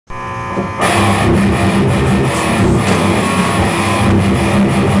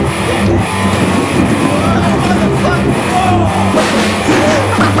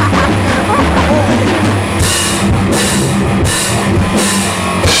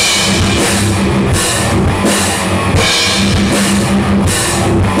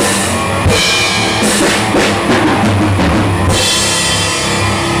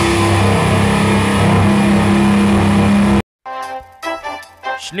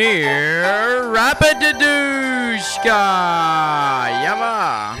Sneer Rapidadushka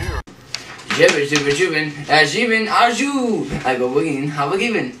Yama Jibber Jibber Jubin Jibin Arju I go wiggin have a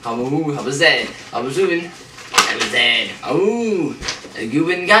given have a who have a zed have a zubin have a zed oh a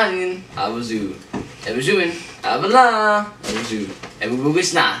gubin gaggin have a zoo have a zubin have a la have a zoo have a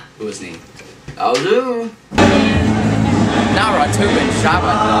boogisna who was name I'll do Nara Tubin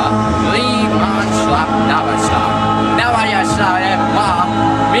Shabbatla Leave on Slap Navasla Now I saw Ma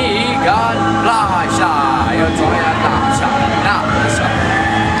Me God Blasha Yotoya Lasha Navasla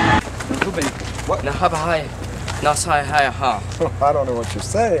Tubin What? Na Habai Nasai Hai Ha I don't know what you're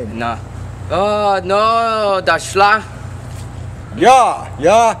saying. Na no Dashla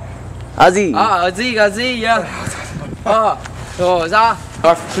Yeah Azi Azi yeah So za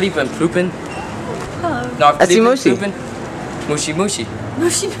North Flippen Plupen Mushi Mushi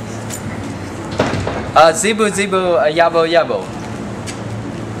Zibu Yabo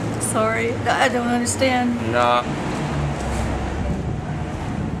Sorry, I don't understand. No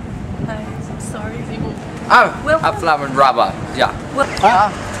I'm sorry. Aflamen Rabba yeah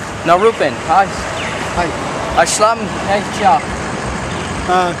No Rupen Hi Ashlam Hey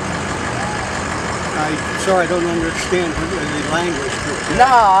I'm sorry, I don't understand the language.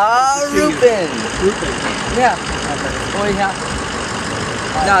 No Rupen Yeah Oh yeah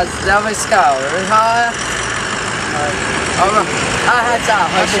No Zava Scout Have a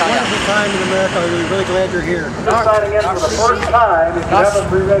wonderful time in America. We're really glad you're here. Not signing in for the first time if you haven't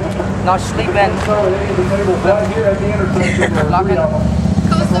pre-registered. Not sleeping. Right here at the intersection.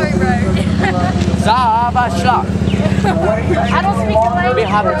 Cool story, bro. Zava Schlock. I don't speak the language. We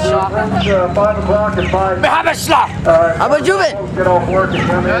have a Schlock. 5 o'clock and 5. We have a Schlock. How about Jubin? Get off work and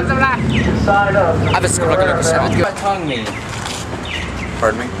come in and sign up. I have a Schlock. What tongue mean?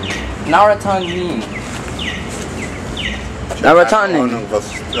 Pardon me? Naratong mean. Naratong was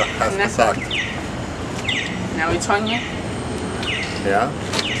hast gesagt? Now we tongue you? Yeah?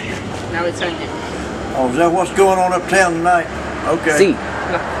 Now we tongue you. Oh, is that what's going on uptown tonight? Okay. See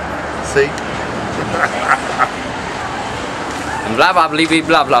See? Blah blah blah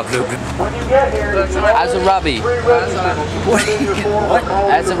blah blah blah. When you get here, As a Robbie. what?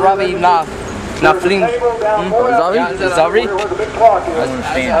 As a Robbie na fling. Sorry?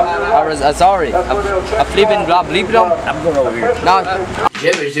 Sorry. A flipping blah blah. I'm going over here. No.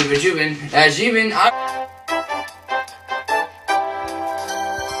 Jibber Jibber Jubin Jibin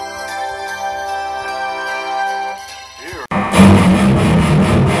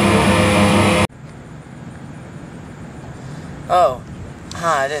Oh,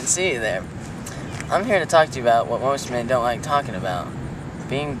 hi, I didn't see you there. I'm here to talk to you about what most men don't like talking about.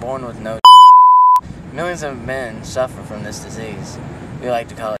 Being born with no Millions of men suffer from this disease. We like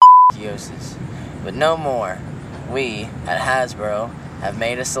to call it ichthyosis. But no more. We, at Hasbro, have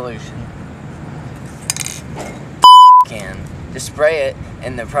made a solution. Can. Just spray it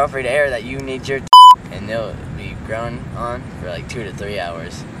in the appropriate air that you need your and it'll be grown on for like 2 to 3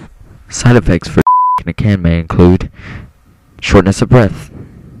 hours. Side effects for in a can may include shortness of breath,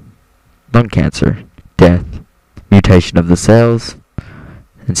 lung cancer, death, mutation of the cells,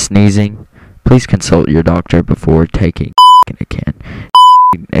 and sneezing. Please consult your doctor before taking in a can.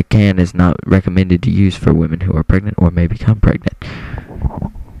 A can is not recommended to use for women who are pregnant or may become pregnant.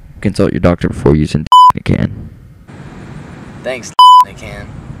 Consult your doctor before using in a can. Thanks, a can.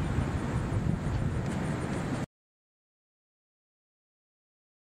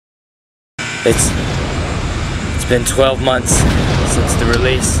 It's been 12 months since the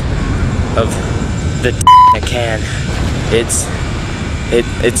release of the in a can. It's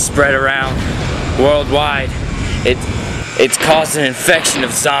spread around worldwide. It's caused an infection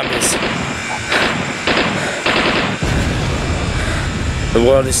of zombies. The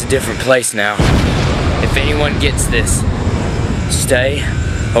world is a different place now. If anyone gets this, stay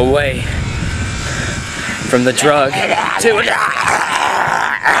away from the drug.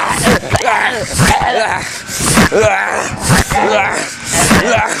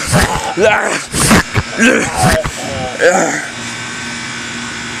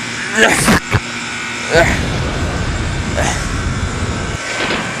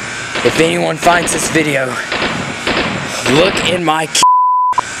 If anyone finds this video, look in my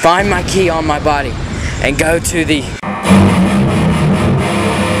find my key on my body, and go to the...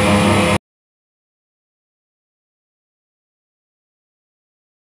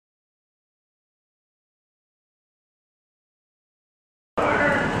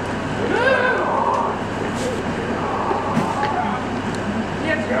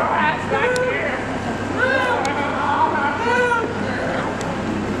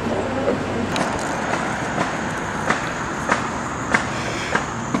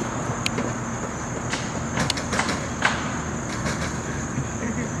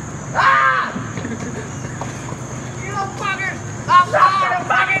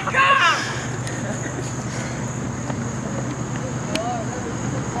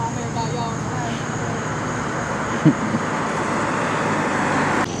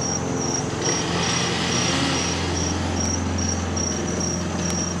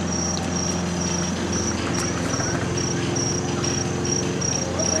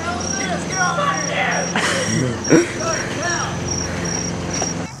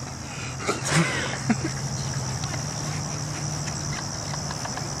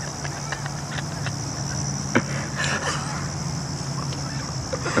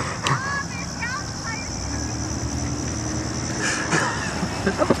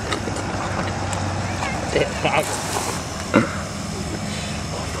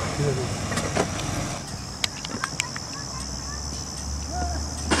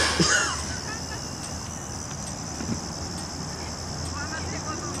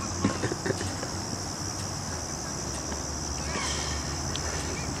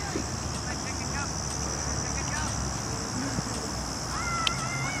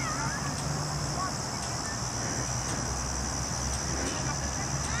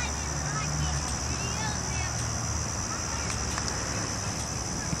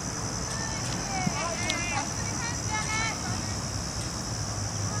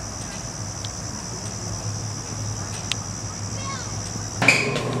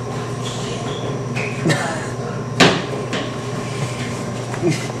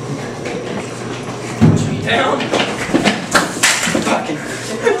 Down. Fucking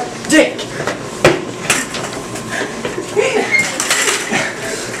dick.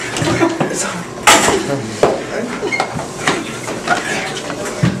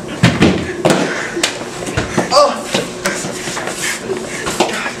 Oh.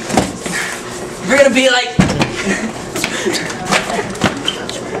 You're gonna be like.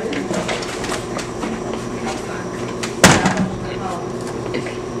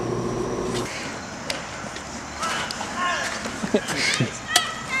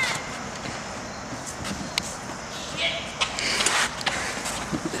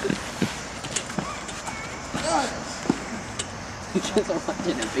 Because I'm not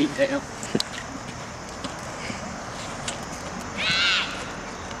getting beat down.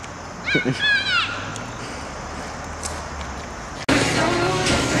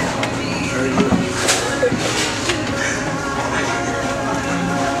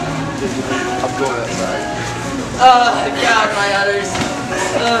 I'm going outside. Oh God, my udders.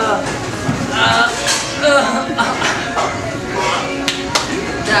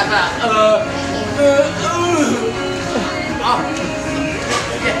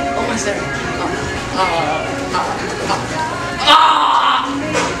 Yeah, almost there.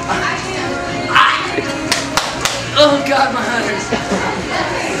 Oh God, my udders.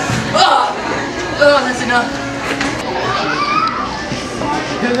 Oh, that's enough.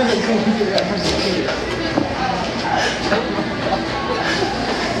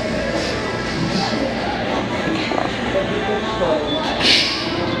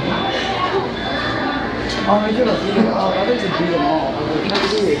 Oh, I could have beat them all. I think to beat them all.